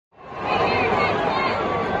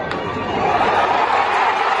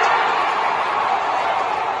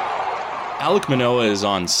Alek Manoah is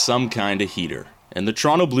on some kind of heater, and the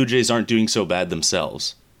Toronto Blue Jays aren't doing so bad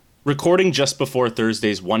themselves. Recording just before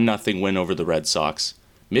Thursday's 1-0 win over the Red Sox,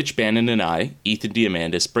 Mitch Bannon and I, Ethan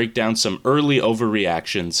Diamandis, break down some early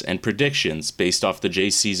overreactions and predictions based off the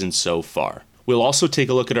Jays season so far. We'll also take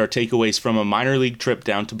a look at our takeaways from a minor league trip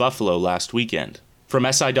down to Buffalo last weekend. From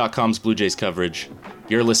SI.com's Blue Jays coverage,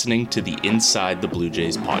 you're listening to the Inside the Blue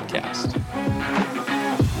Jays podcast.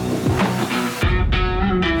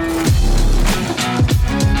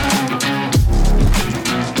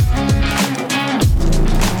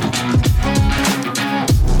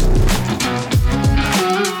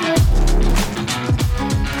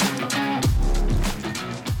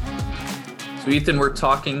 So Ethan, we're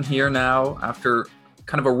talking here now after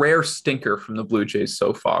kind of a rare stinker from the Blue Jays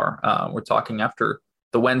so far. We're talking after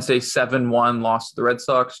the Wednesday 7-1 loss to the Red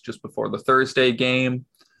Sox just before the Thursday game.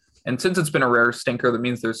 And since it's been a rare stinker, that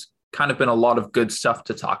means there's kind of been a lot of good stuff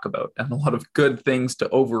to talk about and a lot of good things to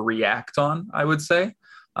overreact on, I would say.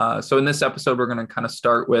 So in this episode, we're going to kind of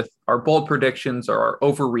start with our bold predictions or our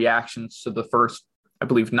overreactions to the first, I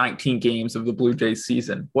believe, 19 games of the Blue Jays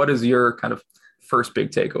season. What is your kind of first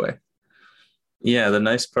big takeaway? Yeah, the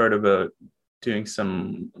nice part about doing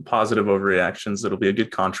some positive overreactions, it'll be a good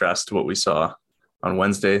contrast to what we saw on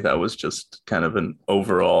Wednesday. That was just kind of an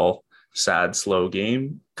overall sad, slow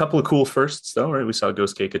game. Couple of cool firsts, though, right? We saw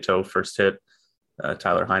Ghost Keikoto first hit,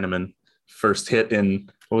 Tyler Heineman first hit in,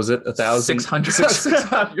 what was it,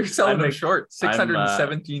 600. You're selling them short.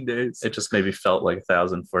 617 days. It just maybe felt like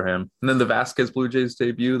 1,000 for him. And then the Vasquez Blue Jays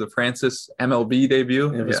debut, the Francis MLB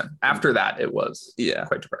debut. After that, it was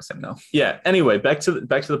quite depressing, though. Yeah. Anyway, back to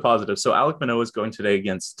the positive. So Alek Manoah is going today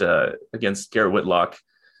against Garrett Whitlock,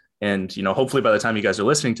 and hopefully by the time you guys are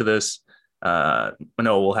listening to this,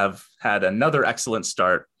 Manoah will have had another excellent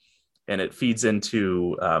start, and it feeds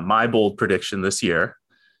into my bold prediction this year,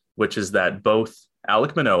 which is that both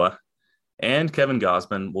Alek Manoah and Kevin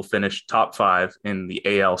Gausman will finish top 5 in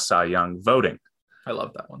the AL Cy Young voting. I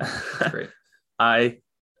love that one. That's great. I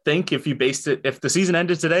think if the season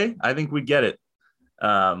ended today, I think we'd get it.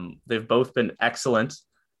 They've both been excellent.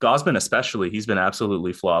 Gausman especially, he's been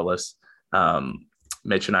absolutely flawless.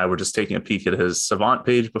 Mitch and I were just taking a peek at his Savant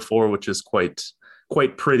page before, which is quite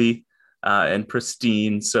pretty and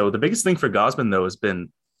pristine. So the biggest thing for Gausman, though, has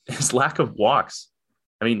been his lack of walks.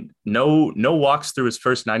 I mean, no walks through his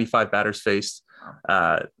first 95 batters faced.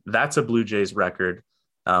 That's a Blue Jays record.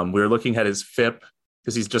 We were looking at his FIP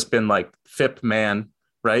because he's just been like FIP man,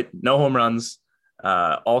 right? No home runs,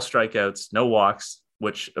 all strikeouts, no walks,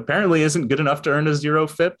 which apparently isn't good enough to earn a 0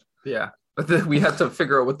 FIP. Yeah, but we had to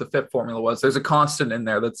figure out what the FIP formula was. There's a constant in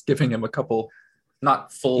there that's giving him a couple,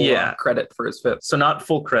 not full credit for his FIP. So not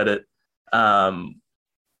full credit.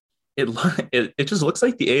 It just looks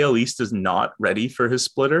like the AL East is not ready for his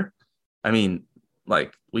splitter. I mean,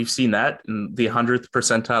 like we've seen that in the 100th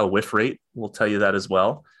percentile whiff rate. We'll tell you that as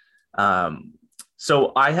well.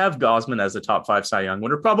 So I have Gausman as a top 5 Cy Young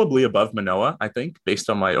winner, probably above Manoah, I think, based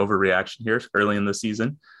on my overreaction here early in the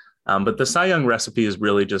season. But the Cy Young recipe is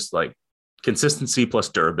really just like consistency plus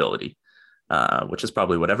durability, which is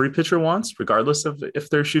probably what every pitcher wants, regardless of if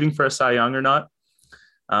they're shooting for a Cy Young or not.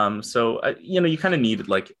 You kind of need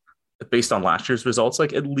like, based on last year's results,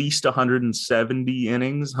 like at least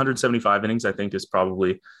 175 innings, I think is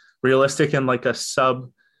probably realistic, and like a sub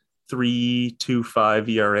 3.25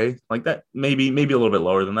 ERA like that, maybe a little bit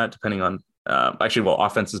lower than that, depending on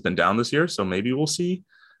offense has been down this year. So maybe we'll see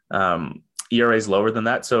ERAs lower than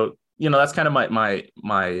that. So, that's kind of my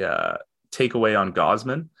takeaway on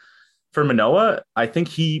Gausman. For Manoah, I think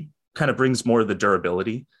he kind of brings more of the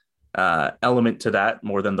durability element to that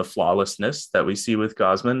more than the flawlessness that we see with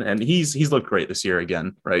Gausman. And he's looked great this year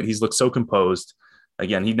again, right? He's looked so composed.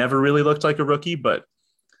 Again, he never really looked like a rookie, but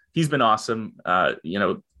he's been awesome.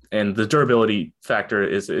 And the durability factor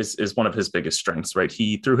is one of his biggest strengths, right?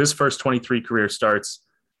 He, through his first 23 career starts,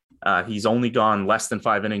 he's only gone less than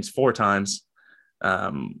 5 innings 4 times.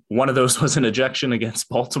 One of those was an ejection against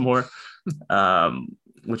Baltimore,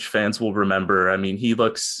 which fans will remember. I mean, he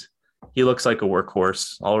looks like a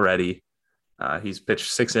workhorse already. He's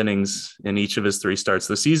pitched 6 innings in each of his 3 starts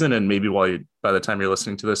this season, and maybe by the time you're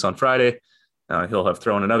listening to this on Friday, he'll have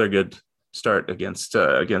thrown another good start against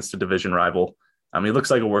a division rival. He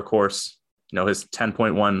looks like a workhorse. His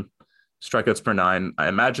 10.1 strikeouts per 9. I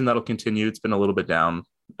imagine that'll continue. It's been a little bit down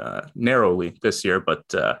narrowly this year, but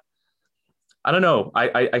I don't know.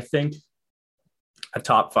 I think a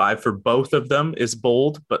top 5 for both of them is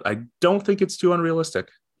bold, but I don't think it's too unrealistic.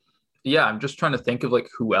 Yeah, I'm just trying to think of like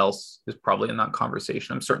who else is probably in that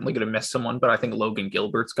conversation. I'm certainly going to miss someone, but I think Logan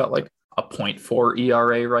Gilbert's got like a .4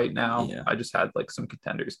 ERA right now. Yeah. I just had like some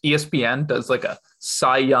contenders. ESPN does like a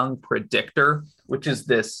Cy Young predictor, which is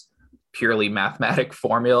this purely mathematic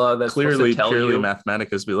formula that's Clearly, supposed to tell purely you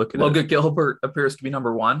mathematic as we look at Logan it. Gilbert appears to be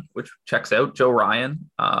number one, which checks out. Joe Ryan,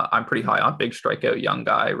 I'm pretty high on. Big strikeout, young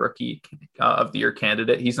guy, rookie of the year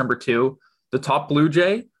candidate. He's number two. The top Blue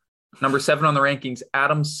Jay, number 7 on the rankings,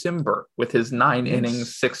 Adam Simber, with his 9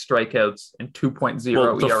 innings, 6 strikeouts, and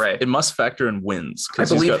 2.0 ERA. It must factor in wins. I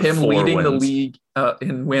believe him leading wins. the league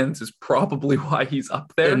in wins is probably why he's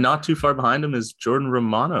up there. And not too far behind him is Jordan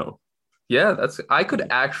Romano. Yeah, I could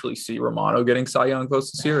actually see Romano getting Cy Young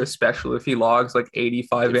votes this year, especially if he logs like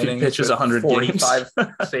 85 if innings, he pitches 100 45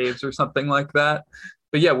 saves or something like that.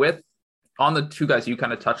 But yeah, on the two guys you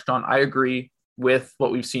kind of touched on, I agree with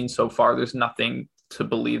what we've seen so far. There's nothing to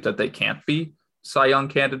believe that they can't be Cy Young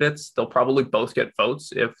candidates. They'll probably both get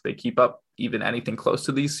votes if they keep up even anything close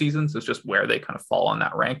to these seasons. It's just where they kind of fall on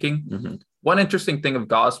that ranking. Mm-hmm. One interesting thing of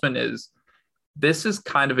Gausman is this is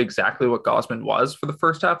kind of exactly what Gausman was for the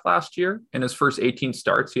first half last year. In his first 18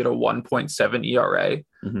 starts, he had a 1.7 ERA.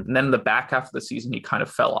 Mm-hmm. And then in the back half of the season, he kind of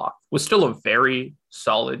fell off. Was still a very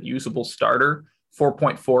solid, usable starter,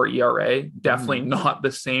 4.4 ERA. Definitely not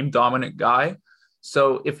the same dominant guy.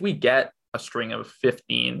 So if we get a string of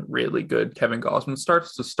 15 really good Kevin Gausman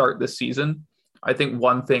starts to start this season, I think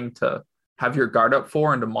one thing to have your guard up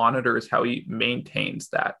for and to monitor is how he maintains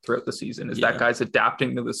that throughout the season. Is that guy's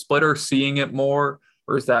adapting to the splitter, seeing it more,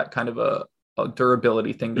 or is that kind of a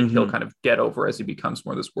durability thing that he'll kind of get over as he becomes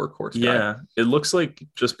more this workhorse guy? Yeah, it looks like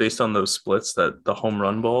just based on those splits that the home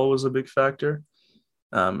run ball was a big factor.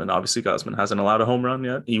 And obviously Gausman hasn't allowed a home run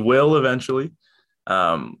yet. He will eventually.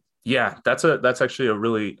 That's actually a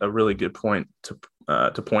really good point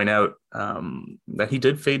to point out that he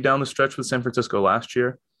did fade down the stretch with San Francisco last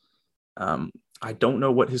year. I don't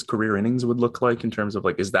know what his career innings would look like in terms of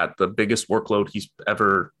like, is that the biggest workload he's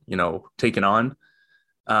ever, taken on?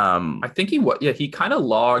 I think he kind of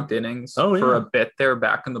logged innings for a bit there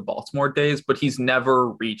back in the Baltimore days, but he's never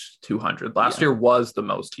reached 200. Last year was the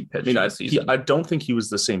most he pitched in the season. I don't think he was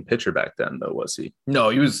the same pitcher back then, though, was he? No,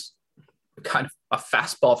 he was kind of a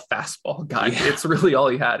fastball guy. Yeah. It's really all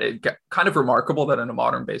he had. It kind of remarkable that in a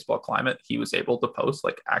modern baseball climate, he was able to post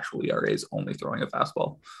like actual ERAs only throwing a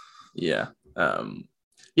fastball. Yeah.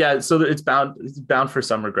 So it's bound for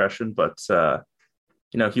some regression, but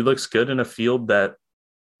he looks good in a field that,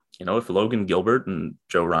 if Logan Gilbert and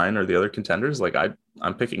Joe Ryan are the other contenders, like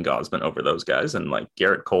I'm picking Gausman over those guys, and like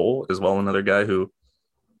Garrett Cole as well, another guy who,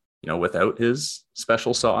 without his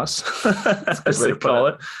special sauce, as they call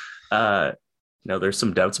it, there's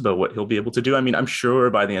some doubts about what he'll be able to do. I mean, I'm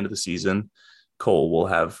sure by the end of the season, Cole will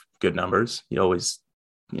have good numbers. He always,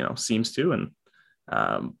 seems to. And,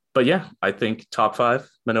 but yeah, I think top 5,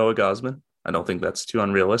 Manoah Gausman. I don't think that's too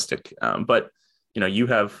unrealistic. But, you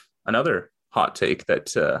have another hot take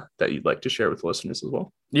that you'd like to share with listeners as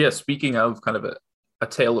well. Yeah. Speaking of kind of a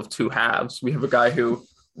tale of two halves, we have a guy who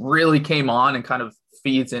really came on and kind of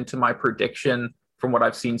feeds into my prediction from what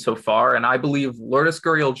I've seen so far. And I believe Lourdes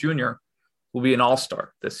Gurriel Jr. will be an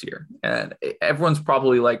all-star this year. And everyone's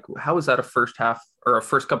probably like, how is that a first half or a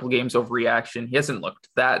first couple of games overreaction? He hasn't looked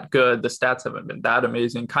that good. The stats haven't been that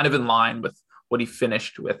amazing, kind of in line with what he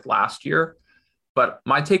finished with last year. But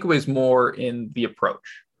my takeaway is more in the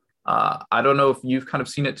approach. I don't know if you've kind of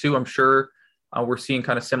seen it too. I'm sure we're seeing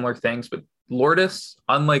kind of similar things, but Lourdes,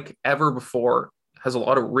 unlike ever before, has a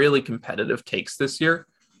lot of really competitive takes this year.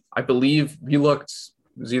 I believe it was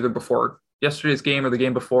either before yesterday's game or the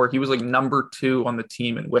game before, he was like number 2 on the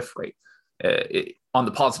team in whiff rate on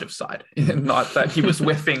the positive side. Not that he was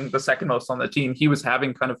whiffing the second most on the team. He was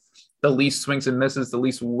having kind of the least swings and misses, the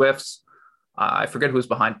least whiffs. I forget who was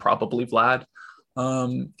behind, probably Vlad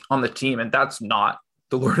on the team. And that's not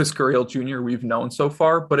the Lourdes Gurriel Jr. we've known so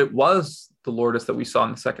far, but it was the Lourdes that we saw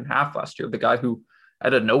in the second half last year. The guy who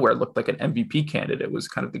out of nowhere looked like an MVP candidate, was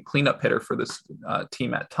kind of the cleanup hitter for this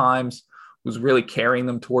team at times, was really carrying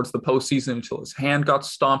them towards the postseason until his hand got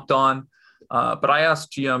stomped on. But I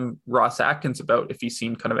asked GM Ross Atkins about if he's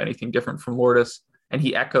seen kind of anything different from Lourdes, and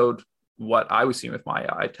he echoed what I was seeing with my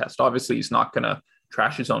eye test. Obviously, he's not going to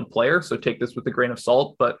trash his own player, so take this with a grain of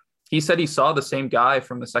salt, but he said he saw the same guy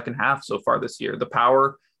from the second half so far this year. The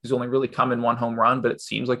power has only really come in one home run, but it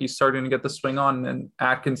seems like he's starting to get the swing on. And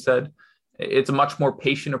Atkins said it's a much more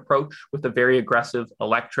patient approach with a very aggressive,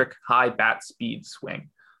 electric, high bat speed swing.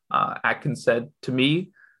 Atkins said, to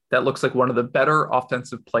me, that looks like one of the better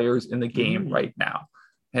offensive players in the game right now.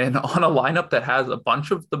 And on a lineup that has a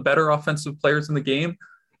bunch of the better offensive players in the game,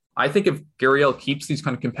 I think if Gurriel keeps these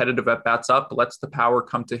kind of competitive at-bats up, lets the power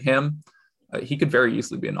come to him, he could very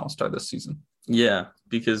easily be an all-star this season. Yeah,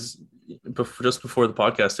 because, just before the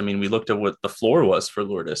podcast, I mean, we looked at what the floor was for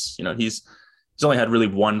Lourdes. You know, he's only had really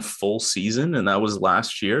one full season, and that was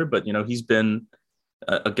last year. But, you know, he's been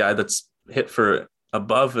a guy that's hit for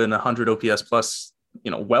above an 100 OPS plus,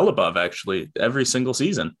 you know, well above actually every single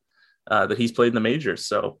season that he's played in the majors.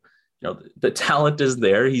 So, you know, the talent is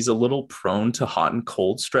there. He's a little prone to hot and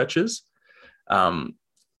cold stretches.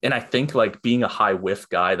 And I think like being a high whiff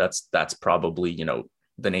guy, that's probably, you know,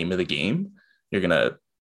 the name of the game. You're going to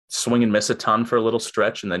swing and miss a ton for a little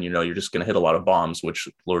stretch. And then, you know, you're just going to hit a lot of bombs, which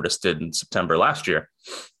Lourdes did in September last year.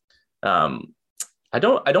 I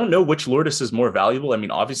don't know which Lourdes is more valuable. I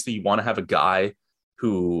mean, obviously you want to have a guy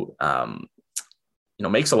who, you know,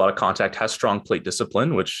 makes a lot of contact, has strong plate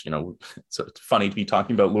discipline, which, you know, it's funny to be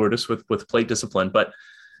talking about Lourdes with plate discipline, but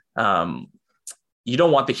you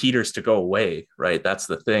don't want the heaters to go away, right? That's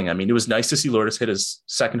the thing. I mean, it was nice to see Lourdes hit his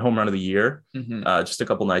second home run of the year just a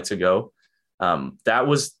couple nights ago. That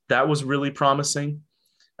was really promising.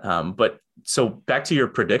 But so back to your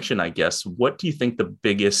prediction, I guess, what do you think the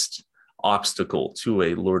biggest obstacle to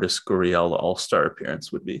a Lourdes Gurriel All-Star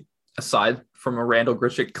appearance would be? Aside from a Randall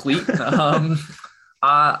Grichuk cleat,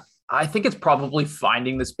 I think it's probably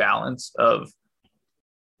finding this balance of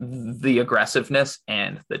the aggressiveness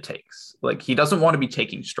and the takes. Like, he doesn't want to be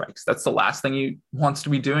taking strikes. That's the last thing he wants to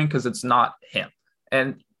be doing because it's not him.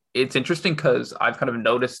 And it's interesting because I've kind of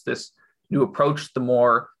noticed this new approach, the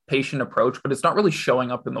more patient approach, but it's not really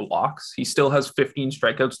showing up in the walks. He still has 15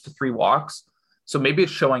 strikeouts to 3 walks. So maybe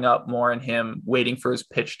it's showing up more in him waiting for his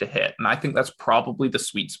pitch to hit. And I think that's probably the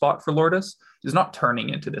sweet spot for Lourdes, is not turning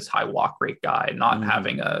into this high walk rate guy, not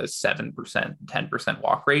having a 7%, 10%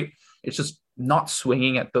 walk rate. It's just not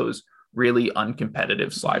swinging at those really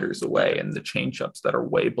uncompetitive sliders away and the changeups that are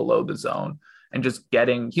way below the zone, and just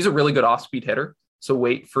he's a really good off-speed hitter. So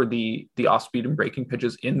wait for the off-speed and breaking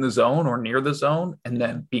pitches in the zone or near the zone, and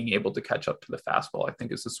then being able to catch up to the fastball, I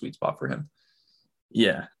think, is the sweet spot for him.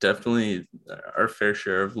 Yeah, definitely our fair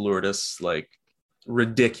share of Lourdes, like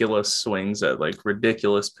ridiculous swings at like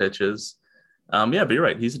ridiculous pitches. Yeah, but you're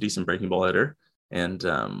right. He's a decent breaking ball hitter. And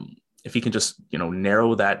if he can just, you know,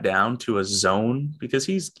 narrow that down to a zone, because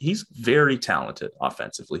he's very talented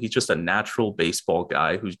offensively. He's just a natural baseball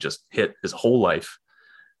guy who's just hit his whole life.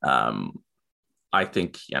 I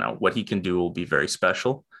think, you know, what he can do will be very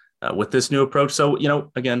special with this new approach. So, you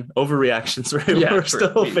know, again, overreactions, right? Yeah, we're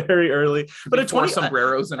still very early, but a 20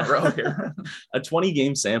 sombreros in a row here. A 20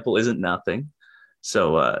 game sample isn't nothing.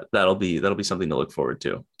 So that'll be something to look forward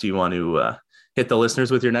to. Do you want to hit the listeners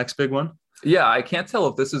with your next big one? Yeah, I can't tell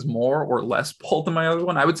if this is more or less bold than my other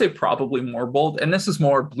one. I would say probably more bold. And this is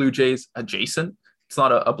more Blue Jays adjacent. It's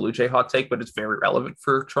not a Blue Jay hot take, but it's very relevant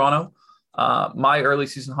for Toronto. My early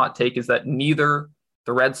season hot take is that neither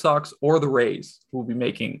the Red Sox or the Rays will be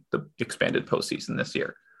making the expanded postseason this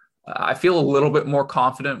year. I feel a little bit more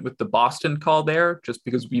confident with the Boston call there, just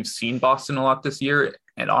because we've seen Boston a lot this year.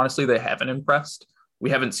 And honestly, they haven't impressed. We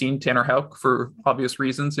haven't seen Tanner Houck for obvious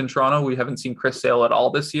reasons in Toronto. We haven't seen Chris Sale at all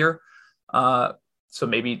this year. So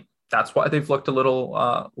maybe that's why they've looked a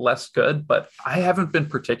little less good, but I haven't been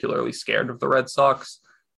particularly scared of the Red Sox.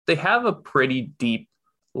 They have a pretty deep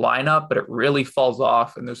lineup, but it really falls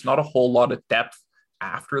off, and there's not a whole lot of depth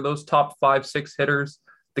after those top 5-6 hitters.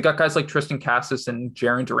 They got guys like Tristan Cassis and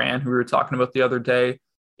Jarren Duran, who we were talking about the other day,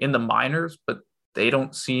 in the minors, but they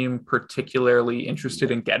don't seem particularly interested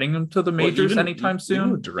in getting them to the majors anytime soon.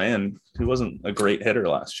 Even Duran, who wasn't a great hitter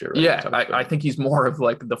last year. Right? Yeah, I think he's more of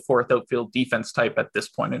like the fourth outfield defense type at this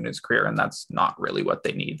point in his career, and that's not really what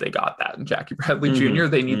they need. They got that in Jackie Bradley Jr.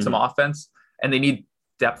 They need some offense, and they need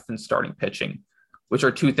depth in starting pitching, which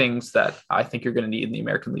are two things that I think you're going to need in the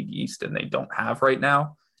American League East, and they don't have right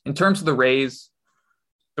now. In terms of the Rays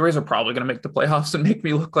are probably going to make the playoffs and make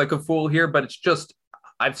me look like a fool here, but it's just,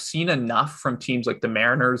 I've seen enough from teams like the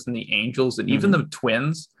Mariners and the Angels and even the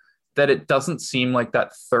Twins that it doesn't seem like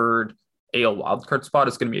that third AL wildcard spot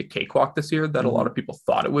is going to be a cakewalk this year that a lot of people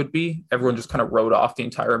thought it would be. Everyone just kind of wrote off the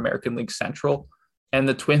entire American League Central. And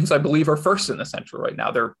the Twins, I believe, are first in the Central right now.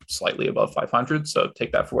 They're slightly above 500, so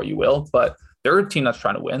take that for what you will. But they're a team that's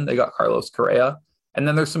trying to win. They got Carlos Correa. And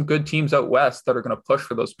then there's some good teams out west that are going to push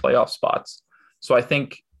for those playoff spots. So I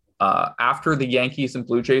think after the Yankees and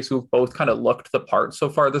Blue Jays, who've both kind of looked the part so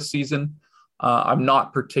far this season, I'm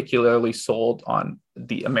not particularly sold on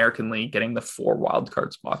the American League getting the 4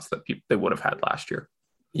 wildcard spots that they would have had last year.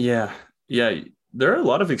 Yeah. There are a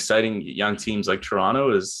lot of exciting young teams. Like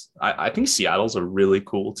Toronto is, I think Seattle's a really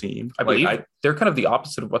cool team. I believe they're kind of the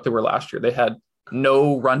opposite of what they were last year. They had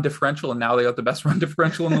no run differential, and now they got the best run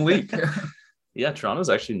differential in the league. Yeah, Toronto's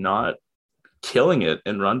actually not killing it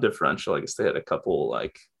in run differential. I guess they had a couple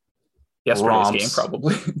like Yesterday's game romps.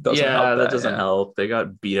 probably doesn't Yeah, help that doesn't help. They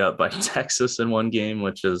got beat up by Texas in one game,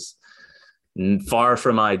 which is far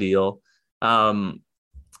from ideal.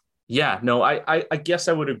 Yeah, no, I guess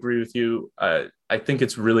I would agree with you. I think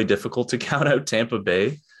it's really difficult to count out Tampa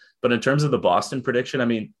Bay, but in terms of the Boston prediction, I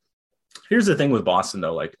mean, here's the thing with Boston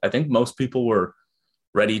though. Like, I think most people were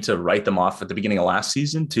ready to write them off at the beginning of last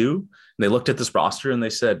season too. And they looked at this roster and they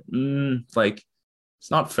said, like,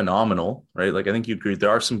 it's not phenomenal, right? Like, I think you agree. There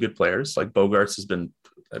are some good players. Like Bogarts has been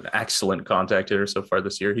an excellent contact hitter so far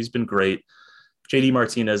this year. He's been great. JD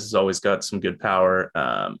Martinez has always got some good power.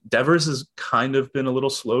 Devers has kind of been a little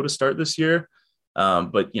slow to start this year.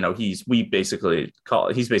 But you know, he's basically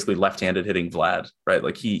left-handed hitting Vlad, right?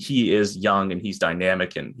 Like he is young and he's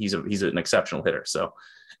dynamic and he's an exceptional hitter. So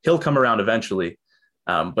he'll come around eventually.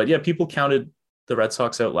 But yeah, people counted the Red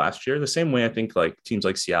Sox out last year the same way I think like teams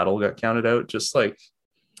like Seattle got counted out, just like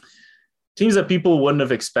teams that people wouldn't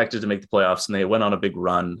have expected to make the playoffs, and they went on a big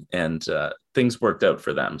run and things worked out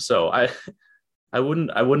for them. So I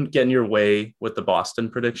wouldn't get in your way with the Boston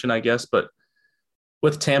prediction, I guess, but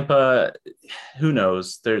with Tampa, who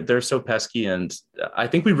knows? They're so pesky, and I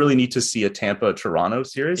think we really need to see a Tampa Toronto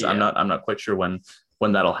series. Yeah. I'm not quite sure when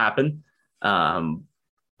that'll happen,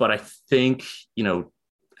 but I think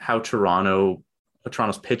how Toronto's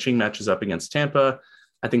pitching matches up against Tampa.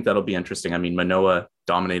 I think that'll be interesting. I mean, Manoah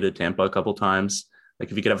dominated Tampa a couple times.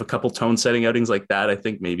 Like if you could have a couple tone setting outings like that, I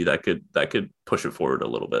think maybe that could push it forward a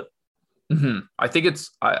little bit. Mm-hmm. I think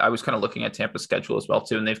I was kind of looking at Tampa's schedule as well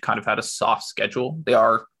too, and they've kind of had a soft schedule. They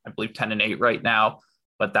are, I believe, 10-8 right now,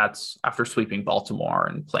 but that's after sweeping Baltimore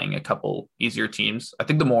and playing a couple easier teams. I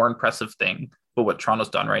think the more impressive thing, but what Toronto's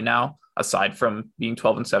done right now, aside from being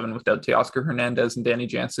 12-7 without Teoscar Hernandez and Danny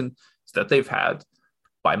Jansen, is that they've had,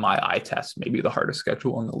 by my eye test, maybe the hardest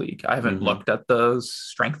schedule in the league. I haven't looked at the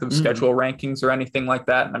strength of schedule rankings or anything like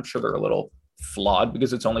that, and I'm sure they're a little flawed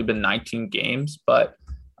because it's only been 19 games, but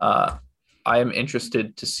I am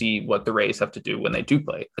interested to see what the Rays have to do when they do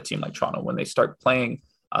play a team like Toronto, when they start playing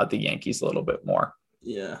the Yankees a little bit more.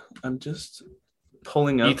 Yeah, I'm just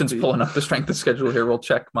pulling up. Ethan's pulling up the strength of schedule here. We'll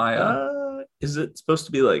check my... Is it supposed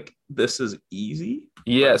to be like, this is easy?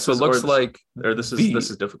 Yeah, so it looks like... Or this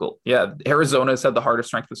is difficult. Yeah, Arizona's had the hardest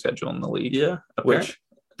strength of schedule in the league. Yeah, which...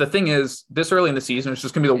 The thing is, this early in the season, it's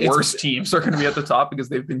just going to be the worst teams are going to be at the top because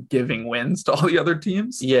they've been giving wins to all the other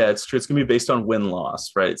teams. Yeah, it's true. It's going to be based on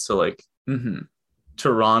win-loss, right? So, like,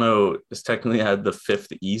 Toronto has technically had the fifth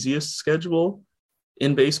easiest schedule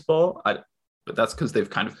in baseball. But that's because they've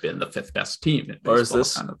kind of been the fifth best team in baseball. Or is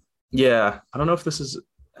this... Kind of... Yeah, I don't know if this is...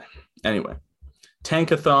 Anyway,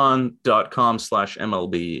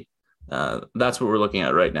 tankathon.com/MLB. That's what we're looking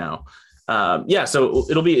at right now. So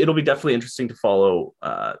it'll be definitely interesting to follow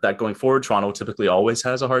that going forward. Toronto typically always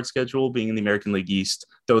has a hard schedule, being in the American League East,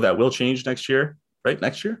 though that will change next year, right?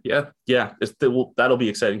 Next year? Yeah. That'll be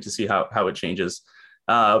exciting to see how it changes.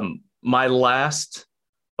 My last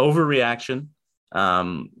overreaction,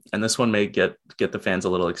 and this one may get the fans a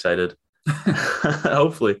little excited,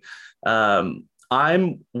 hopefully.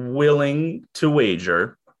 I'm willing to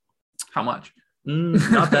wager. How much?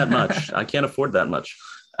 Not that much. I can't afford that much.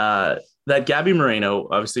 That Gabby Moreno,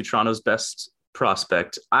 obviously Toronto's best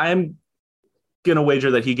prospect, I'm going to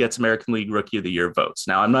wager that he gets American League Rookie of the Year votes.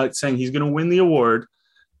 Now, I'm not saying he's going to win the award,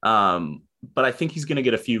 but I think he's going to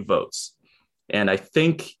get a few votes. And I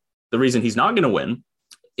think the reason he's not going to win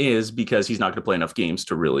is because he's not going to play enough games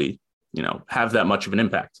to really, have that much of an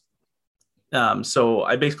impact. So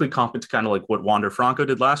I basically comp it to kind of like what Wander Franco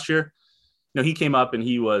did last year. He came up and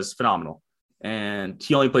he was phenomenal. And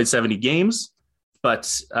he only played 70 games.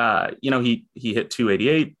 But, he hit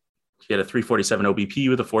 288. He had a 347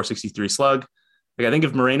 OBP with a 463 slug. Like, I think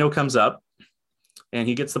if Moreno comes up and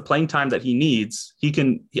he gets the playing time that he needs, I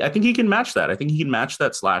think he can match that. I think he can match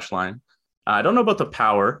that slash line. I don't know about the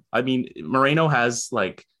power. I mean, Moreno has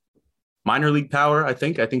like minor league power, I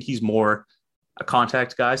think. I think he's more a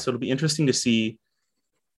contact guy. So it'll be interesting to see.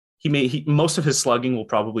 Most of his slugging will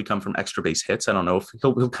probably come from extra base hits. I don't know if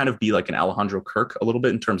he'll kind of be like an Alejandro Kirk a little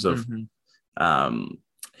bit in terms of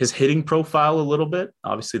his hitting profile a little bit.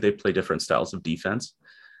 Obviously they play different styles of defense.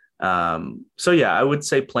 So yeah, I would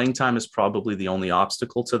say playing time is probably the only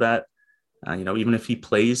obstacle to that. Even if he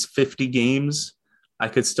plays 50 games, I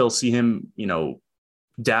could still see him,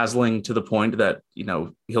 dazzling to the point that,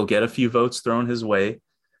 he'll get a few votes thrown his way.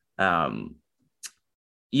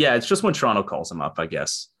 It's just when Toronto calls him up, I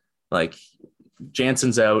guess. Like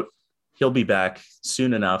Jansen's out, he'll be back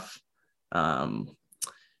soon enough.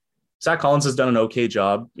 Zach Collins has done an okay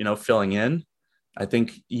job, filling in. I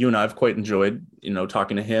think you and I have quite enjoyed,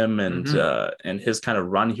 talking to him and his kind of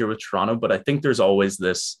run here with Toronto. But I think there's always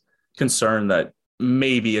this concern that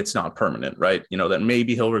maybe it's not permanent, right? That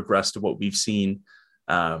maybe he'll regress to what we've seen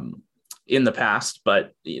in the past.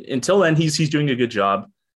 But until then, he's doing a good job.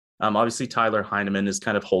 Obviously, Tyler Heineman is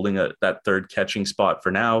kind of holding that third catching spot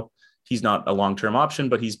for now. He's not a long-term option,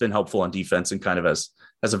 but he's been helpful on defense and kind of as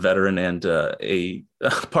a veteran and a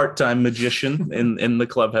part-time magician in the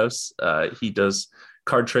clubhouse. He does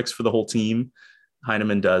card tricks for the whole team.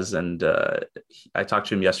 Heineman does. And I talked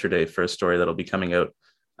to him yesterday for a story that'll be coming out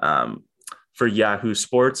for Yahoo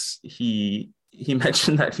Sports. He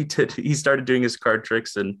mentioned that he started doing his card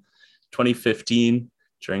tricks in 2015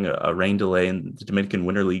 during a rain delay in the Dominican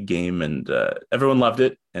Winter League game, and everyone loved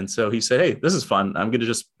it. And so he said, hey, this is fun. I'm going to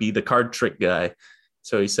just be the card trick guy.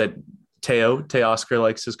 So he said, Teo Oscar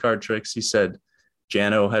likes his card tricks. He said,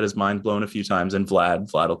 Jano had his mind blown a few times, and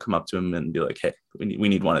Vlad will come up to him and be like, hey, we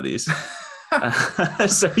need one of these.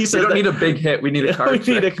 So he said, we don't need a big hit. We need a card trick.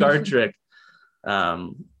 We need a card trick.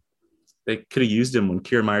 They could have used him when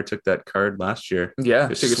Kiermaier took that card last year.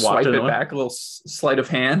 Yeah, so you swipe it back, a little sleight of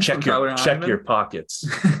hand. Check your pockets.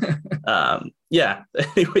 Yeah.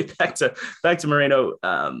 Anyway, back to Moreno.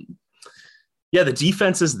 Yeah, the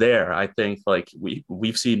defense is there. I think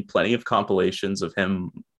we've seen plenty of compilations of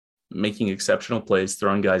him making exceptional plays,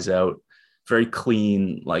 throwing guys out, very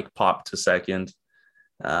clean, pop to second.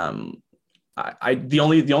 The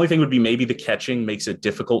only thing would be maybe the catching makes it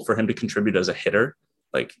difficult for him to contribute as a hitter.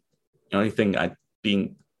 The only thing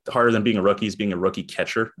being harder than being a rookie is being a rookie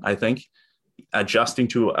catcher, I think. Adjusting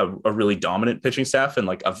to a really dominant pitching staff and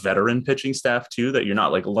a veteran pitching staff too, that you're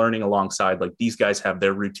not learning alongside. These guys have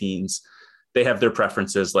their routines, they have their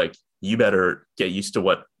preferences. You better get used to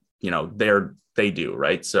what they do,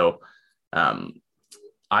 right? So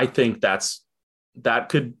I think that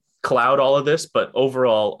could cloud all of this, but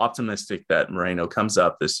overall optimistic that Moreno comes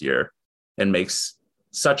up this year and makes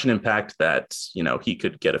such an impact that he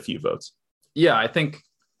could get a few votes. Yeah, I think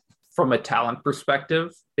from a talent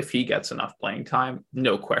perspective, if he gets enough playing time,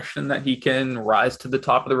 no question that he can rise to the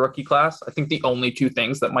top of the rookie class. I think the only two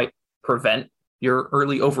things that might prevent your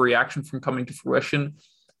early overreaction from coming to fruition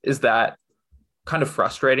is that, kind of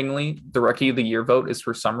frustratingly, the rookie of the year vote is,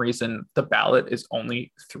 for some reason, the ballot is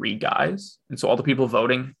only 3 guys. And so all the people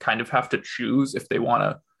voting kind of have to choose if they want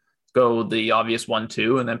to go the obvious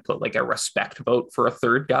 1-2 and then put a respect vote for a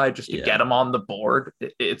third guy just to get him on the board.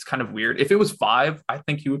 It's kind of weird. If it was 5, I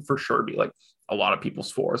think he would for sure be a lot of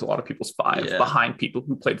people's 4s, a lot of people's 5s behind people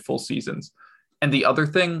who played full seasons. And the other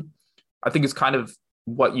thing I think is kind of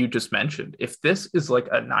what you just mentioned. If this is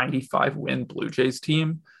a 95 win Blue Jays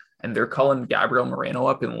team and they're calling Gabriel Moreno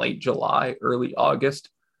up in late July, early August,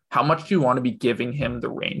 how much do you want to be giving him the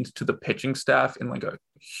reins to the pitching staff in a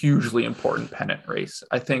hugely important pennant race?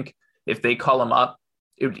 I think if they call him up,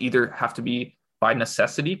 it would either have to be by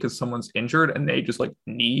necessity because someone's injured and they just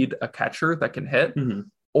need a catcher that can hit,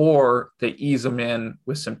 or they ease him in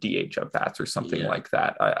with some DH at bats or something like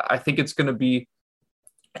that. I think it's going to be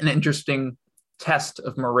an interesting test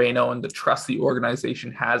of Moreno and the trust the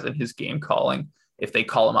organization has in his game calling if they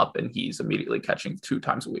call him up and he's immediately catching 2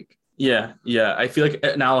 times a week. Yeah. I feel like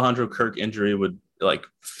an Alejandro Kirk injury would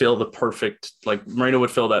fill the perfect, Moreno would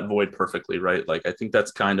fill that void perfectly, right? I think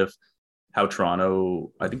that's kind of how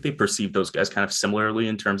Toronto, I think they perceive those guys kind of similarly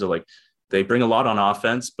in terms of they bring a lot on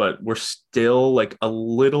offense, but we're still a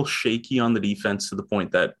little shaky on the defense to the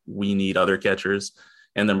point that we need other catchers.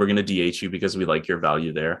 And then we're going to DH you because we like your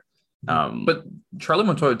value there. But Charlie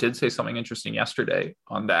Montoya did say something interesting yesterday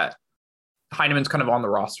on that. Heineman's kind of on the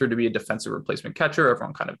roster to be a defensive replacement catcher.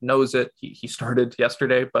 Everyone kind of knows it. He started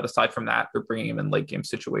yesterday, but aside from that, they're bringing him in late game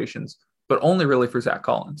situations, but only really for Zach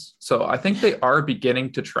Collins. So I think they are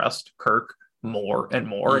beginning to trust Kirk more and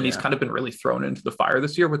more. And he's kind of been really thrown into the fire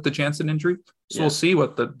this year with the Jansen injury. So we'll see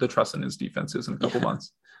what the trust in his defense is in a couple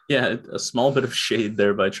months. Yeah, a small bit of shade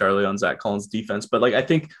there by Charlie on Zach Collins' defense, but I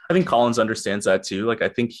think Collins understands that too. I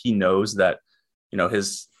think he knows that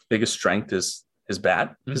his biggest strength is his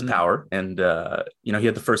bat, his power, and he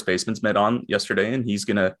had the first baseman's mitt on yesterday, and he's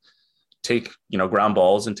gonna take ground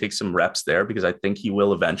balls and take some reps there because I think he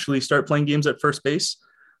will eventually start playing games at first base,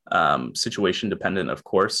 situation dependent, of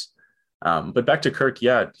course. But back to Kirk,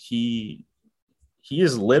 he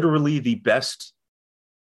is literally the best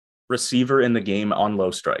receiver in the game on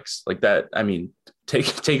low strikes that. I mean, take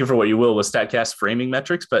it for what you will with StatCast framing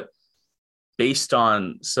metrics, but based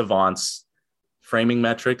on Savant's framing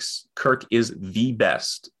metrics, Kirk is the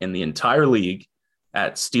best in the entire league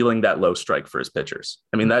at stealing that low strike for his pitchers.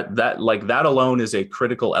 I mean, that alone is a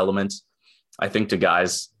critical element, I think, to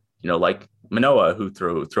guys, like Manoah, who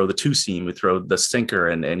throw the 2-seam, who throw the sinker,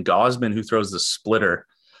 and Gosman, who throws the splitter.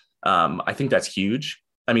 I think that's huge.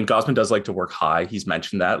 I mean, Gosman does like to work high. He's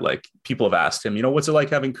mentioned that. Like, people have asked him, what's it like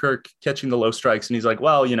having Kirk catching the low strikes? And he's like,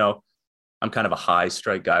 well, I'm kind of a high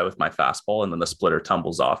strike guy with my fastball, and then the splitter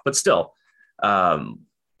tumbles off. But still,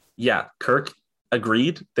 yeah, Kirk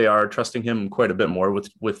agreed. They are trusting him quite a bit more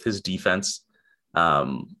with his defense.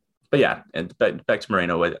 But yeah, and back to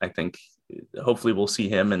Moreno, I think hopefully we'll see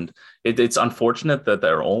him. And it's unfortunate that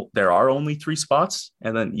there are only 3 spots.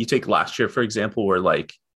 And then you take last year, for example, where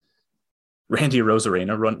like Randy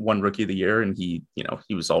Rosarena won Rookie of the Year, and he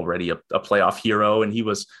was already a playoff hero, and he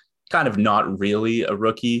was kind of not really a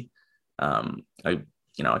rookie. I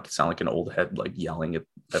could sound like an old head, like yelling at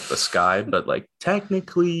the sky, but like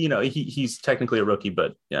technically, he's technically a rookie,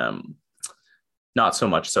 but not so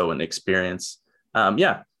much so in experience.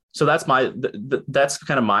 Yeah. So that's that's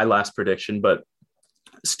kind of my last prediction, but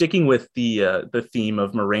sticking with the theme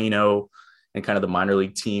of Moreno and kind of the minor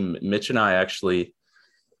league team, Mitch and I actually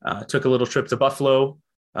took a little trip to Buffalo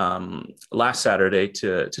last Saturday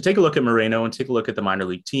to take a look at Moreno and take a look at the minor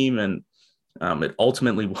league team. And it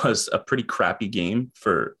ultimately was a pretty crappy game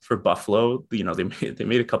for Buffalo. They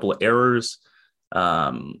made a couple of errors.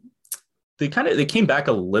 They came back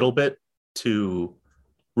a little bit to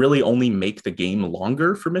really only make the game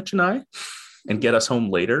longer for Mitch and I and get us home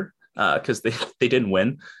later because they didn't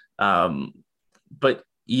win. But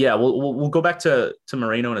yeah, we'll go back to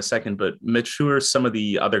Moreno in a second. But Mitch, who are some of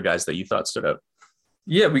the other guys that you thought stood out?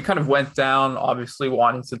 Yeah, we kind of went down, obviously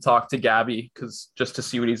wanting to talk to Gabby because just to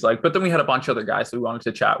see what he's like. But then we had a bunch of other guys that we wanted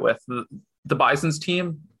to chat with. The Bison's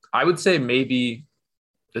team, I would say maybe,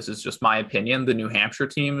 this is just my opinion, the New Hampshire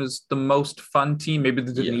team is the most fun team. Maybe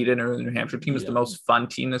the Dunedin or the New Hampshire team is the most fun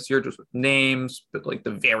team this year, just with names, but like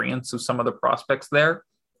the variance of some of the prospects there.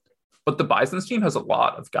 But the Bison's team has a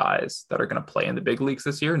lot of guys that are going to play in the big leagues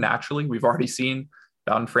this year. Naturally, we've already seen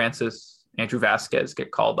Bowden Francis, Andrew Vasquez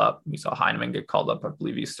get called up. We saw Heineman get called up. I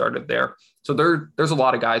believe he started there. So there's a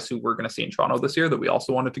lot of guys who we're going to see in Toronto this year that we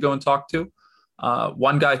also wanted to go and talk to.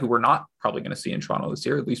 One guy who we're not probably going to see in Toronto this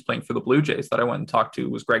year, at least playing for the Blue Jays, that I went and talked to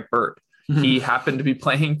was Greg Bird. Mm-hmm. He happened to be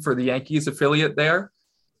playing for the Yankees affiliate there.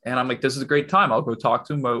 And I'm like, this is a great time. I'll go talk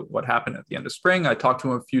to him about what happened at the end of spring. I talked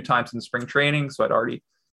to him a few times in spring training. So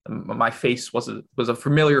my face was a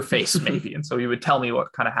familiar face maybe. And so he would tell me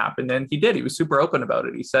what kind of happened. And he did. He was super open about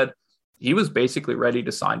it. He said he was basically ready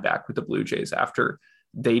to sign back with the Blue Jays after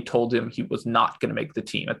they told him he was not going to make the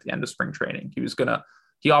team at the end of spring training.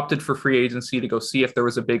 He opted for free agency to go see if there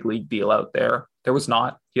was a big league deal out there. There was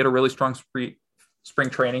not. He had a really strong spring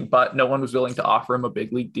training, but no one was willing to offer him a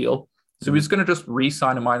big league deal. So he was going to just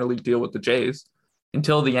re-sign a minor league deal with the Jays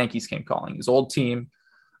until the Yankees came calling. His old team,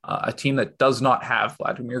 a team that does not have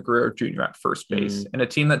Vladimir Guerrero Jr. at first base, and a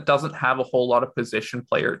team that doesn't have a whole lot of position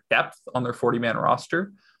player depth on their 40-man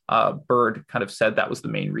roster. Bird kind of said that was the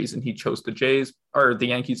main reason he chose the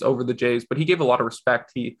Yankees over the Jays, but he gave a lot of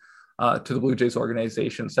respect to the Blue Jays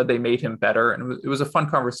organization, said they made him better. And it was a fun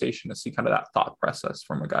conversation to see kind of that thought process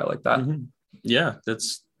from a guy like that. Mm-hmm. Yeah,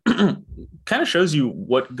 that's kind of shows you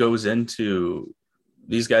what goes into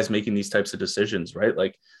these guys making these types of decisions, right?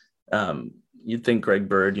 Like you'd think Greg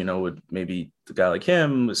Bird, would maybe the guy like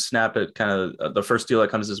him snap at kind of the first deal that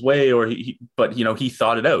comes his way, or but he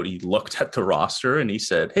thought it out. He looked at the roster and he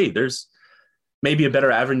said, hey, there's maybe a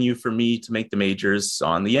better avenue for me to make the majors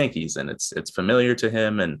on the Yankees. And it's familiar to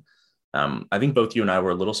him. And I think both you and I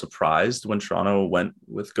were a little surprised when Toronto went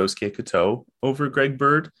with Gosuke Katoh over Greg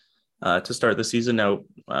Bird to start the season. Now,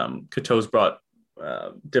 Kato's brought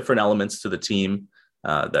different elements to the team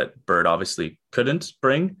that Bird obviously couldn't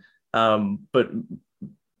bring. But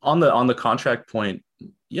on the contract point,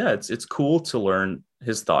 yeah, it's cool to learn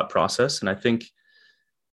his thought process. And I think,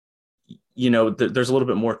 there's a little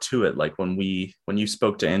bit more to it. Like when you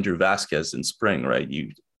spoke to Andrew Vasquez in spring, right?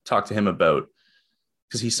 You talked to him about,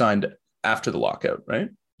 because he signed after the lockout, right?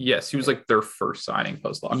 Yes, he was like their first signing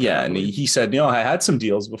post lockout. Yeah, and he said, I had some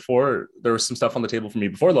deals before. There was some stuff on the table for me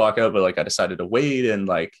before the lockout, but like I decided to wait, and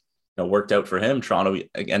like worked out for him. Toronto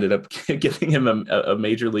ended up giving him a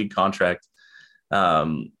major league contract.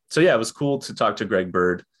 So yeah, it was cool to talk to Greg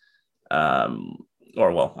Bird. I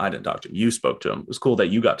didn't talk to him. You spoke to him. It was cool that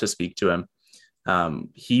you got to speak to him.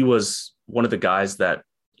 He was one of the guys that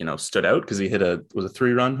stood out because he hit a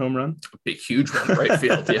 3-run home run, a big, huge one, right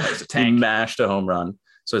field. Yeah, it was a tank. He mashed a home run.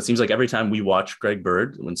 So it seems like every time we watch Greg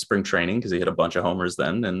Bird in spring training, because he hit a bunch of homers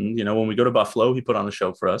then, and when we go to Buffalo, he put on a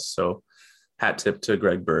show for us. So hat tip to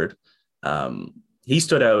Greg Bird. He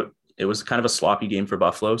stood out. It was kind of a sloppy game for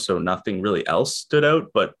Buffalo, so nothing really else stood out.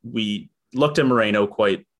 But we looked at Moreno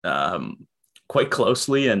quite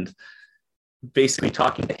closely, and basically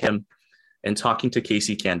talking to him and talking to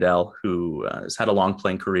Casey Candel, who has had a long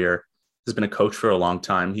playing career. has been a coach for a long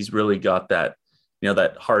time. He's really got that,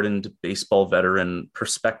 that hardened baseball veteran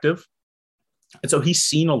perspective. And so he's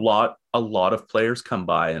seen a lot of players come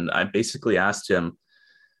by. And I basically asked him,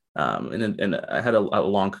 and I had a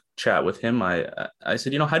long chat with him. I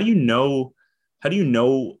said, how do you know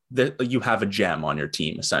that you have a gem on your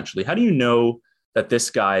team? Essentially, how do you know that this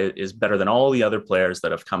guy is better than all the other players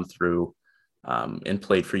that have come through and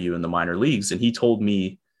played for you in the minor leagues? And he told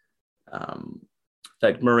me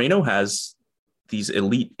that Moreno has these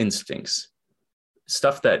elite instincts,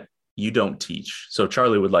 stuff that you don't teach. So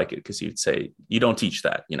Charlie would like it because he would say, you don't teach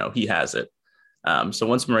that, he has it. So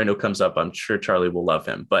once Moreno comes up, I'm sure Charlie will love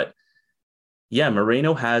him. But yeah,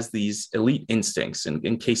 Moreno has these elite instincts.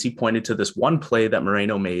 And Casey pointed to this one play that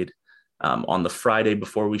Moreno made on the Friday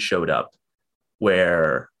before we showed up,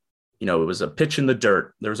 where, it was a pitch in the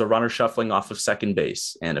dirt. There was a runner shuffling off of second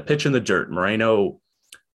base and a pitch in the dirt. Moreno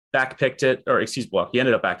backpicked it, he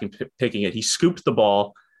ended up picking it. He scooped the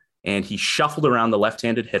ball and he shuffled around the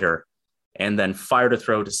left-handed hitter and then fired a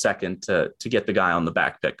throw to second to get the guy on the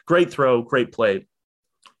back pick. Great throw, great play,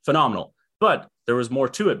 phenomenal. But there was more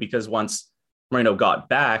to it, because once Moreno got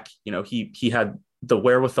back, he had the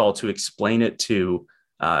wherewithal to explain it to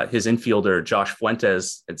his infielder, Josh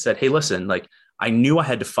Fuentes, and said, hey, listen, I knew I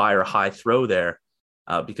had to fire a high throw there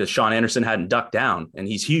because Sean Anderson hadn't ducked down, and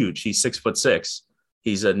he's huge. He's 6'6".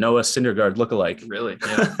 He's a Noah Syndergaard lookalike. Really?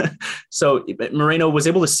 Yeah. So Moreno was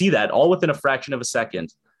able to see that all within a fraction of a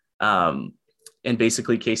second. And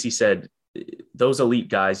basically Casey said, those elite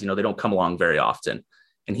guys, they don't come along very often.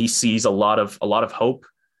 And he sees a lot of hope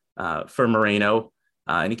for Moreno.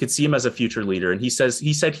 And he could see him as a future leader. And he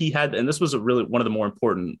said he had, and this was one of the more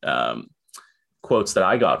important quotes that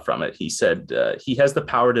I got from it. He said he has the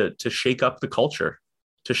power to shake up the culture,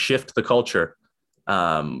 to shift the culture.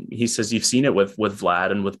 He says, you've seen it with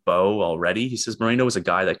Vlad and with Bo already. He says, Moreno is a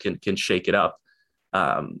guy that can shake it up.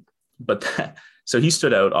 So he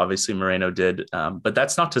stood out, obviously Moreno did. But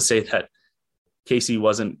that's not to say that Casey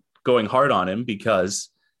wasn't going hard on him, because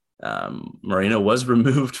Moreno was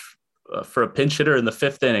removed for a pinch hitter in the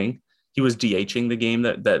fifth inning. He was DHing the game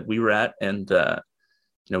that we were at. And,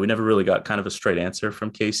 we never really got kind of a straight answer from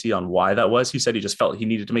Casey on why that was. He said he just felt he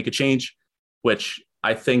needed to make a change, which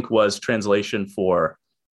I think was translation for,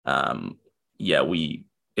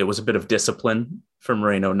 it was a bit of discipline for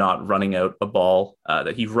Moreno not running out a ball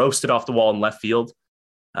that he roasted off the wall in left field.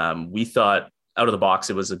 We thought out of the box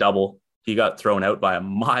it was a double. He got thrown out by a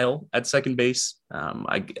mile at second base.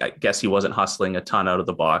 I guess he wasn't hustling a ton out of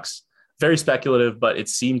the box. Very speculative, but it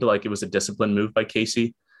seemed like it was a disciplined move by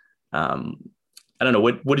Casey. I don't know.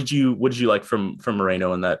 What did you like from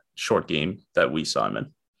Moreno in that short game that we saw him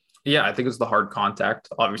in? Yeah, I think it was the hard contact,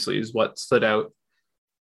 obviously, is what stood out.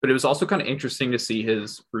 But it was also kind of interesting to see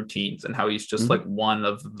his routines and how he's just like one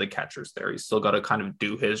of the catchers there. He's still got to kind of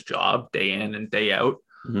do his job day in and day out.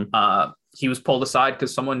 He was pulled aside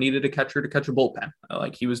because someone needed a catcher to catch a bullpen.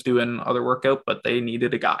 He was doing other workout, but they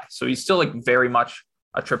needed a guy. So he's still very much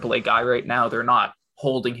a AAA guy right now. They're not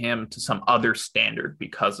holding him to some other standard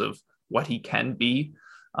because of what he can be,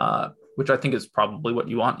 which I think is probably what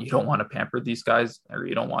you want. You don't want to pamper these guys, or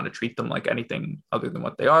you don't want to treat them like anything other than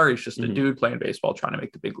what they are. He's just a dude playing baseball, trying to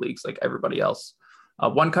make the big leagues like everybody else.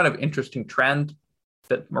 One kind of interesting trend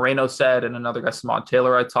that Moreno said, and another guy, Samad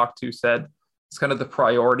Taylor, I talked to, said it's kind of the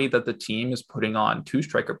priority that the team is putting on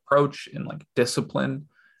two-strike approach and discipline.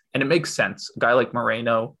 And it makes sense. A guy like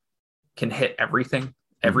Moreno can hit everything,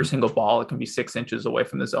 every single ball. It can be 6 inches away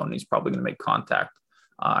from the zone, and he's probably going to make contact.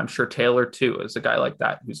 I'm sure Taylor, too, is a guy like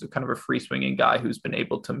that, who's a kind of a free swinging guy who's been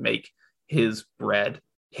able to make his bread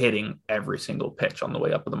hitting every single pitch on the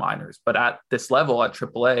way up of the minors. But at this level, at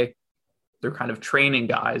AAA, they're kind of training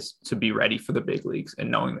guys to be ready for the big leagues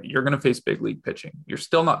and knowing that you're going to face big league pitching. You're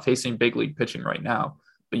still not facing big league pitching right now,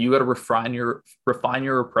 but you got to refine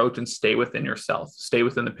your approach and stay within yourself, stay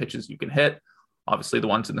within the pitches you can hit. Obviously, the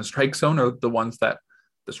ones in the strike zone are the ones that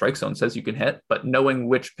the strike zone says you can hit, but knowing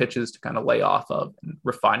which pitches to kind of lay off of and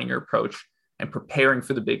refining your approach and preparing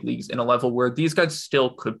for the big leagues in a level where these guys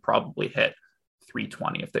still could probably hit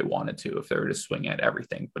 320 if they wanted to, if they were to swing at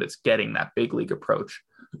everything. But it's getting that big league approach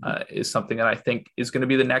is something that I think is going to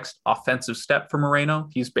be the next offensive step for Moreno.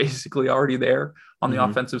 He's basically already there on the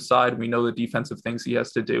offensive side. We know the defensive things he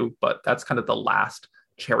has to do, but that's kind of the last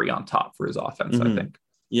cherry on top for his offense, I think.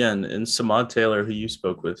 Yeah, and Samad Taylor, who you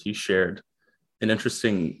spoke with, he shared an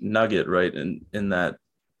interesting nugget, right? In that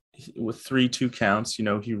with 3-2 counts,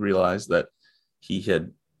 he realized that he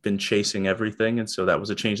had been chasing everything. And so that was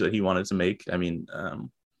a change that he wanted to make. I mean,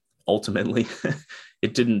 ultimately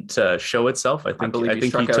it didn't show itself. I think he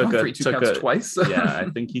took a twice. Yeah, I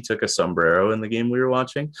think he took a sombrero in the game we were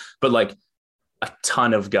watching, but like a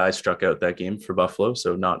ton of guys struck out that game for Buffalo,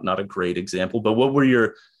 so not a great example. But what were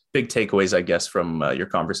your big takeaways, I guess, from your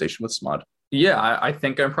conversation with Smod? Yeah, I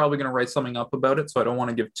think I'm probably going to write something up about it, so I don't want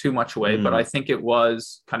to give too much away. But I think it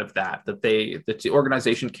was kind of that the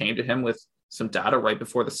organization came to him with some data right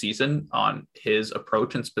before the season on his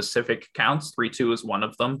approach in specific accounts. 3-2 is one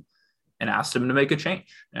of them, and asked him to make a change.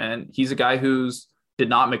 And he's a guy who's did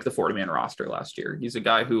not make the 40-man roster last year. He's a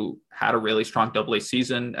guy who had a really strong AA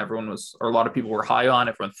season. A lot of people were high on.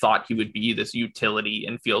 Everyone thought he would be this utility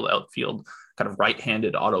infield, outfield, kind of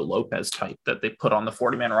right-handed Otto Lopez type that they put on the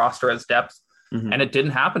 40-man roster as depth. And it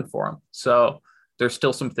didn't happen for him. So there's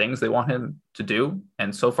still some things they want him to do.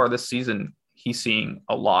 And so far this season, he's seeing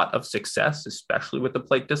a lot of success, especially with the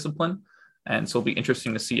plate discipline. And so it'll be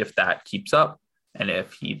interesting to see if that keeps up and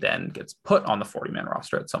if he then gets put on the 40-man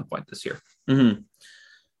roster at some point this year.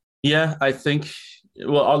 Yeah, I think,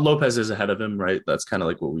 well, Lopez is ahead of him, right? That's kind of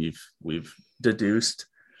like what we've deduced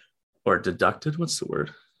or deducted. What's the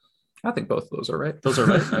word? I think both of those are right. Those are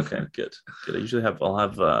right. Okay, good. I usually I'll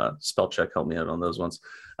have spell check help me out on those ones.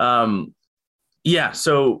 Yeah.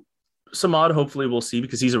 So Samad, hopefully we'll see,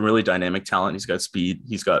 because he's a really dynamic talent. He's got speed.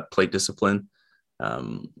 He's got plate discipline.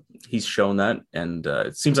 He's shown that, and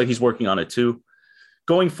it seems like he's working on it too.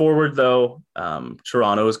 Going forward, though,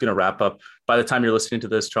 Toronto is going to wrap up. By the time you're listening to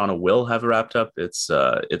this, Toronto will have wrapped up its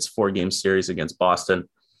 4-game series against Boston.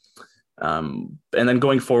 And then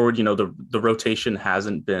going forward, the rotation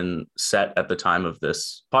hasn't been set at the time of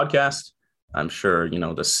this podcast. I'm sure,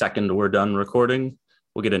 the second we're done recording,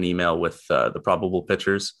 we'll get an email with the probable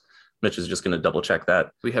pitchers. Mitch is just going to double check that.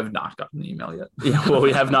 We have not gotten the email yet. Yeah, well,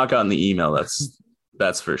 we have not gotten the email.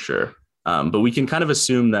 That's for sure. But we can kind of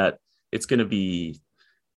assume that it's going to be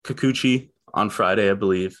Kikuchi on Friday, I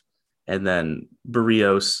believe, and then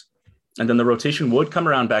Barrios. And then the rotation would come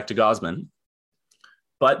around back to Gausman.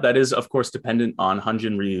 But that is, of course, dependent on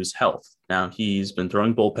Hyun-Jin Ryu's health. Now, he's been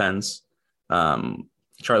throwing bullpens.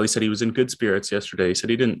 Charlie said he was in good spirits yesterday. He said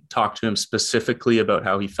he didn't talk to him specifically about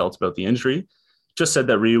how he felt about the injury. Just said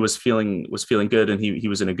that Ryu was feeling good, and he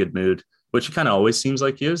was in a good mood, which he kind of always seems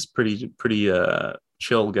like he is. Pretty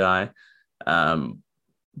chill guy.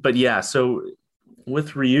 But yeah, so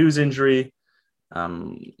with Ryu's injury,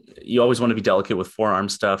 you always want to be delicate with forearm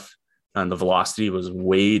stuff. And the velocity was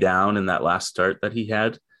way down in that last start that he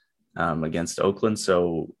had against Oakland.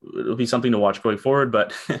 So it'll be something to watch going forward,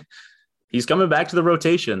 but he's coming back to the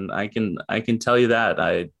rotation. I can tell you that.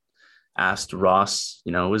 I asked Ross,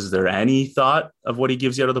 is there any thought of what he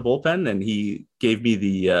gives you out of the bullpen? And he gave me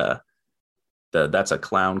the that's a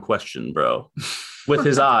clown question, bro. With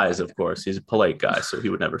his eyes, of course. He's a polite guy, so he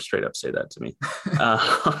would never straight up say that to me.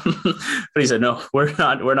 But he said, no, we're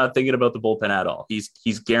not thinking about the bullpen at all.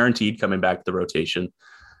 He's guaranteed coming back to the rotation.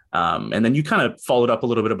 And then you kind of followed up a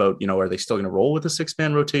little bit about, are they still going to roll with a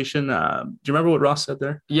 6-man rotation? Do you remember what Ross said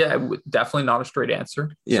there? Yeah, definitely not a straight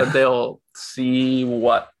answer. Yeah. Said they'll see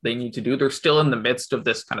what they need to do. They're still in the midst of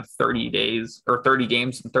this kind of 30 days or 30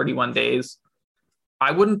 games in 31 days.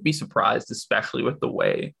 I wouldn't be surprised, especially with the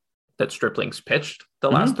way that Stripling's pitched the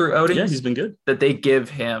last 3 outings. Yeah, he's been good. That they give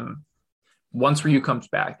him, once Ryu comes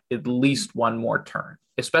back, at least one more turn,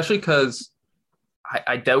 especially because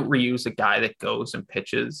I doubt Ryu's a guy that goes and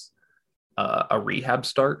pitches a rehab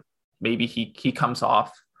start. Maybe he comes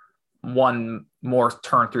off one more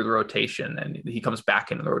turn through the rotation and he comes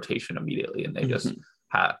back into the rotation immediately, and they just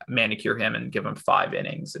manicure him and give him 5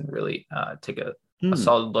 innings and really take a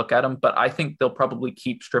solid look at him. But I think they'll probably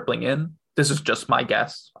keep Stripling in. This is just my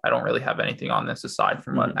guess. I don't really have anything on this aside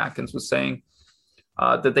from what Atkins was saying,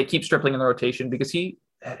 that they keep Stripling in the rotation because he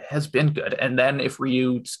has been good. And then if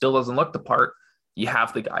Ryu still doesn't look the part, you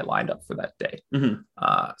have the guy lined up for that day.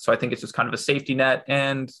 So I think it's just kind of a safety net,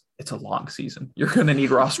 and it's a long season. You're going to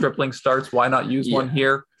need Ross Stripling starts. Why not use one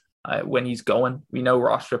here when he's going? We know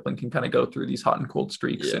Ross Stripling can kind of go through these hot and cold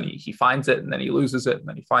streaks, and he finds it, and then he loses it, and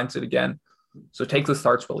then he finds it again. So take the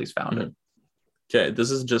starts while he's found it. Okay,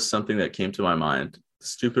 this is just something that came to my mind,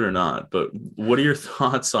 stupid or not, but what are your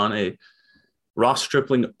thoughts on a Ross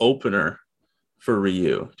Stripling opener for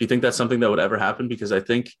Ryu? Do you think that's something that would ever happen? Because I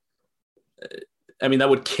think, that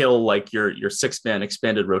would kill like your 6-man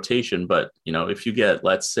expanded rotation. But, if you get,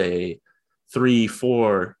 let's say,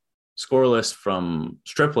 3-4 scoreless from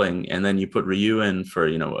Stripling, and then you put Ryu in for,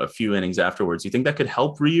 a few innings afterwards, do you think that could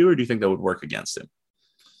help Ryu, or do you think that would work against him?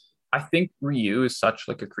 I think Ryu is such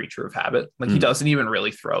like a creature of habit. Like he doesn't even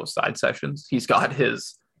really throw side sessions. He's got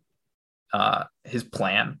his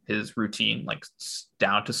plan, his routine, like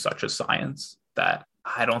down to such a science that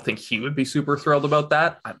I don't think he would be super thrilled about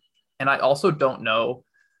that. And I also don't know.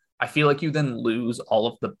 I feel like you then lose all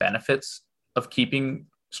of the benefits of keeping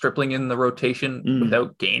Stripling in the rotation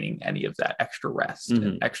without gaining any of that extra rest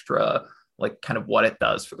and extra, like, kind of what it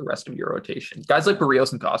does for the rest of your rotation. Guys like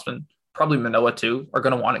Barrios and Gausman, probably Manoah too, are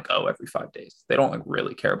going to want to go every 5 days. They don't like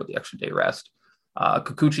really care about the extra day rest.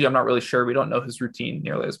 Kikuchi, I'm not really sure. We don't know his routine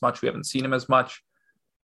nearly as much. We haven't seen him as much.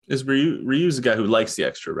 Is Ryu's a guy who likes the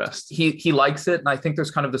extra rest? He likes it, and I think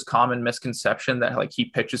there's kind of this common misconception that like he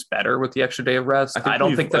pitches better with the extra day of rest. I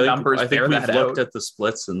don't think the numbers bear that out. I think we've looked at the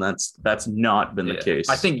splits, and that's not been the case.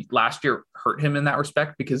 I think last year hurt him in that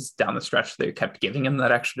respect because down the stretch they kept giving him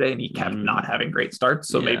that extra day, and he kept not having great starts.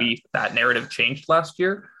 So maybe that narrative changed last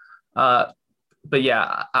year. But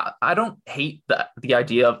yeah, I don't hate the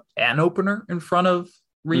idea of an opener in front of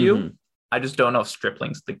Ryu. I just don't know if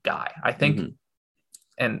Stripling's the guy. I think.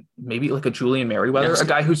 And maybe like a Julian Merriweather, a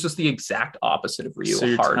guy who's just the exact opposite of Ryu. So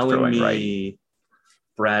you're telling me right.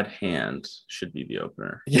 Brad Hand should be the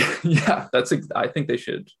opener? Yeah, I think they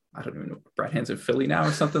should. I don't even know. Brad Hand's in Philly now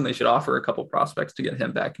or something. They should offer a couple prospects to get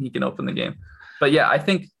him back, and he can open the game. But yeah, I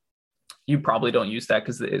think you probably don't use that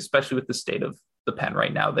because, especially with the state of the pen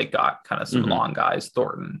right now, they got kind of some long guys.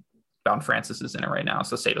 Thornton, Bound Francis is in it right now.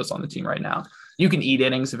 Sasato's on the team right now. You can eat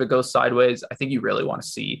innings if it goes sideways. I think you really want to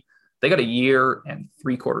see. They got a year and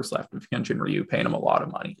 3/4 left of Hyunjin Ryu, paying him a lot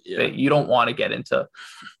of money. Yeah. You don't want to get into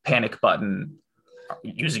panic button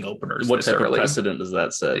using openers. What type of precedent does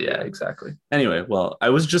that set? Yeah, exactly. Anyway, well, I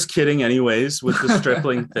was just kidding anyways with the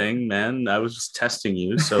Stripling thing, man. I was just testing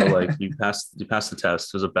you. So like you passed the test.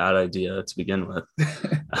 It was a bad idea to begin with.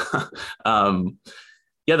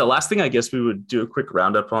 Yeah, the last thing I guess we would do a quick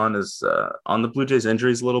roundup on is on the Blue Jays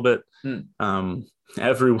injuries a little bit.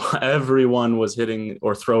 Everyone was hitting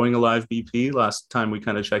or throwing a live BP last time we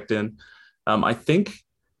kind of checked in. I think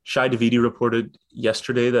Shai Davidi reported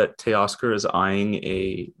yesterday that Teoscar is eyeing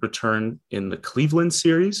a return in the Cleveland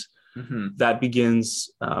series. That begins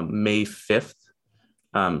May 5th.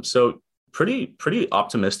 So pretty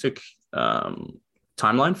optimistic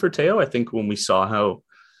timeline for Teo. I think when we saw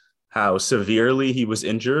how severely he was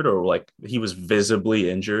injured, or like he was visibly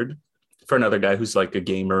injured for another guy who's like a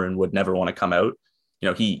gamer and would never want to come out. You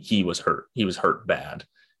know, he was hurt. He was hurt bad.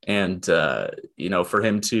 And, you know, for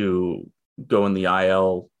him to go in the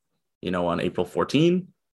IL, you know, on April 14,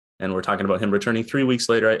 and we're talking about him returning 3 weeks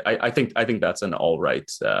later, I think that's an all right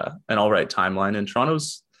timeline. And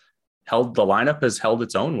Toronto's the lineup has held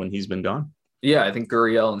its own when he's been gone. Yeah, I think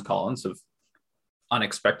Gurriel and Collins have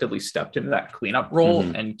unexpectedly stepped into that cleanup role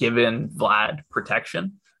and given Vlad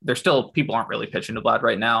protection. People aren't really pitching to Vlad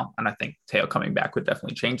right now. And I think Teo coming back would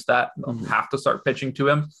definitely change that. They'll have to start pitching to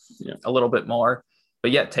him a little bit more. But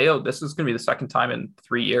yeah, Teo, this is going to be the second time in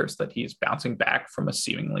 3 years that he's bouncing back from a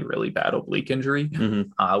seemingly really bad oblique injury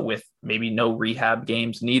with maybe no rehab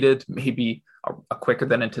games needed, maybe a quicker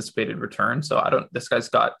than anticipated return. So this guy's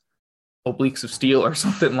got obliques of steel or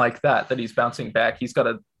something like that he's bouncing back. He's got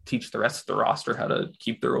to teach the rest of the roster how to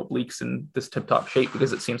keep their obliques in this tip-top shape,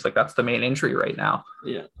 because it seems like that's the main injury right now.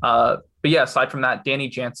 But yeah, aside from that, Danny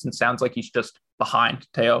Jansen sounds like he's just behind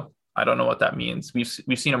Teo. I don't know what that means. We've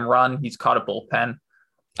seen him run. He's caught a bullpen.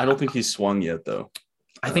 I don't think he's swung yet, though.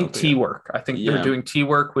 I think T work. I think they're doing T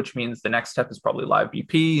work, which means the next step is probably live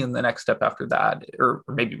BP, and the next step after that, or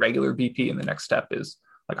maybe regular BP, and the next step is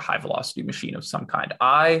like a high velocity machine of some kind.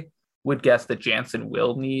 I would guess that Jansen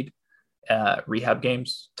will need rehab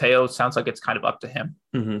games. Teo sounds like it's kind of up to him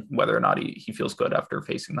whether or not he feels good after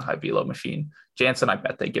facing the high velo machine. Jansen, I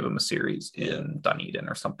bet they give him a series in Dunedin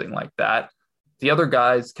or something like that. The other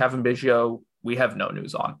guys, Kevin Biggio, we have no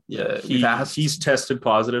news on. He's tested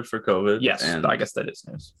positive for COVID. Yes, and I guess that is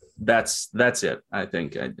news. That's it, I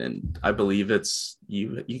think. And I believe it's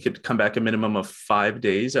you could come back a minimum of 5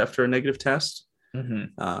 days after a negative test.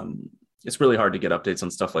 It's really hard to get updates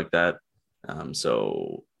on stuff like that.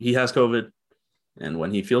 So he has COVID, and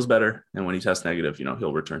when he feels better and when he tests negative, you know,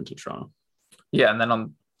 he'll return to Toronto. Yeah. And then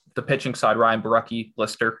on the pitching side, Ryan Borucki,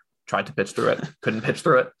 blister, tried to pitch through it, couldn't pitch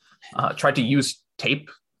through it, tried to use tape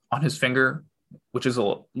on his finger, which is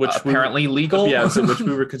apparently legal. Yeah. So which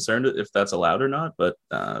we were concerned if that's allowed or not, but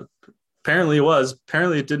apparently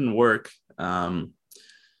it didn't work. You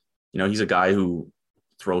know, he's a guy who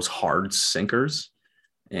throws hard sinkers.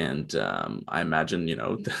 And I imagine, you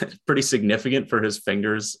know, pretty significant for his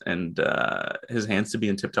fingers and his hands to be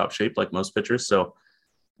in tip-top shape like most pitchers. So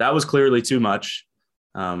that was clearly too much.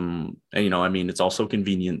 And, you know, I mean, it's also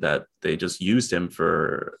convenient that they just used him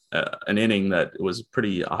for an inning that was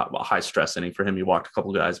pretty a high-stress inning for him. He walked a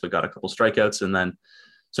couple guys, but got a couple strikeouts. And then,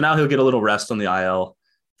 so now he'll get a little rest on the IL.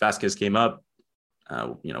 Vasquez came up.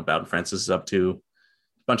 You know, Bowden Francis is up too.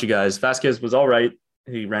 bunch of guys. Vasquez was all right.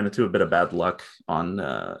 He ran into a bit of bad luck on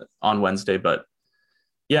Wednesday, but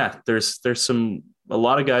yeah, there's a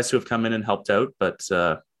lot of guys who have come in and helped out, but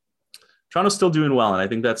Toronto's still doing well, and I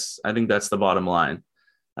think that's the bottom line.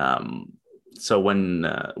 So when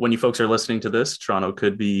you folks are listening to this, Toronto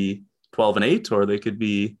could be 12-8, or they could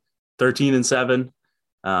be 13-7.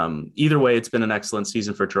 Either way, it's been an excellent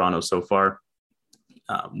season for Toronto so far.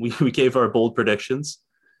 We gave our bold predictions.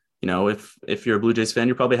 If you're a Blue Jays fan,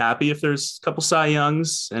 you're probably happy if there's a couple Cy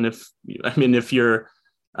Youngs, and if you're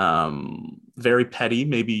very petty,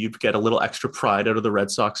 maybe you get a little extra pride out of the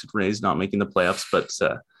Red Sox and Rays not making the playoffs. But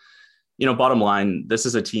bottom line, this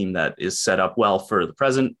is a team that is set up well for the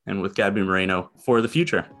present, and with Gabby Moreno for the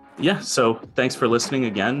future. Yeah, so thanks for listening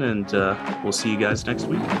again, and we'll see you guys next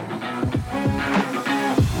week.